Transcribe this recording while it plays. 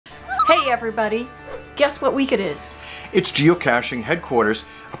Hey everybody, guess what week it is? It's Geocaching Headquarters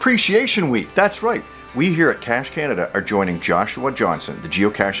Appreciation Week. That's right. We here at Cache Canada are joining Joshua Johnson, the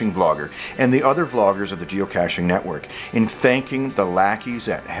Geocaching Vlogger, and the other vloggers of the Geocaching Network in thanking the Lackeys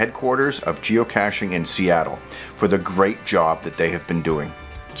at headquarters of Geocaching in Seattle for the great job that they have been doing.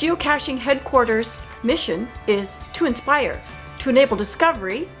 Geocaching Headquarters' mission is to inspire, to enable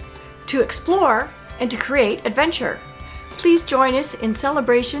discovery, to explore, and to create adventure. Please join us in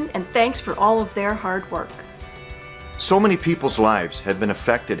celebration and thanks for all of their hard work. So many people's lives have been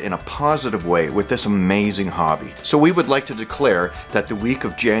affected in a positive way with this amazing hobby. So we would like to declare that the week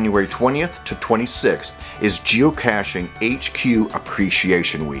of January 20th to 26th is Geocaching HQ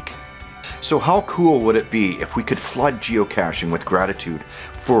Appreciation Week. So how cool would it be if we could flood geocaching with gratitude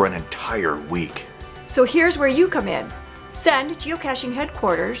for an entire week? So here's where you come in. Send Geocaching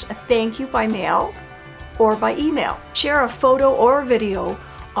Headquarters a thank you by mail or by email. Share a photo or video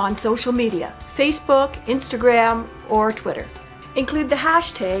on social media, Facebook, Instagram, or Twitter. Include the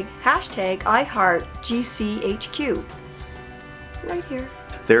hashtag #IHeartGCHQ right here.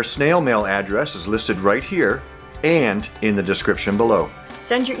 Their snail mail address is listed right here and in the description below.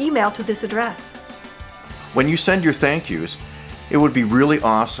 Send your email to this address. When you send your thank yous, it would be really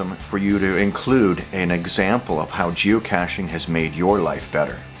awesome for you to include an example of how geocaching has made your life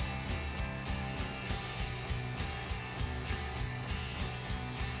better.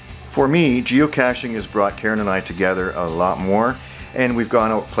 For me, geocaching has brought Karen and I together a lot more, and we've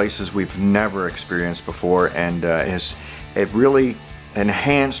gone out places we've never experienced before, and it really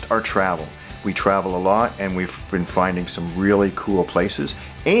enhanced our travel. We travel a lot, and we've been finding some really cool places,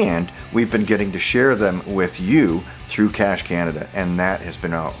 and we've been getting to share them with you through Cache Canada, and that has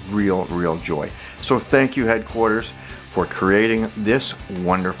been a real joy. So thank you, Headquarters, for creating this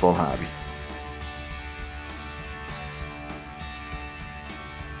wonderful hobby.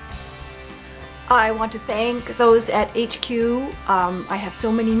 I want to thank those at HQ. I have so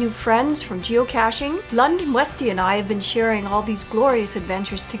many new friends from geocaching. London Westy and I have been sharing all these glorious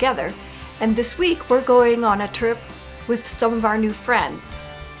adventures together. And this week we're going on a trip with some of our new friends.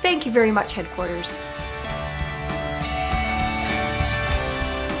 Thank you very much, Headquarters.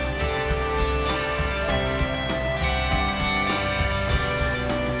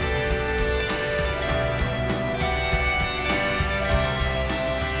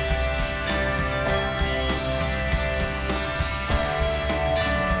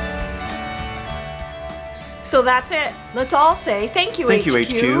 So that's it. Let's all say thank you, HQ. Thank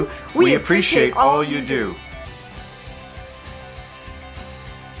you, HQ. We appreciate all you do.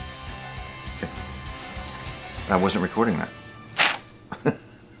 Okay. I wasn't recording that.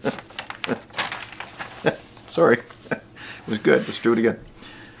 Sorry. It was good. Let's do it again.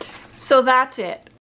 So that's it.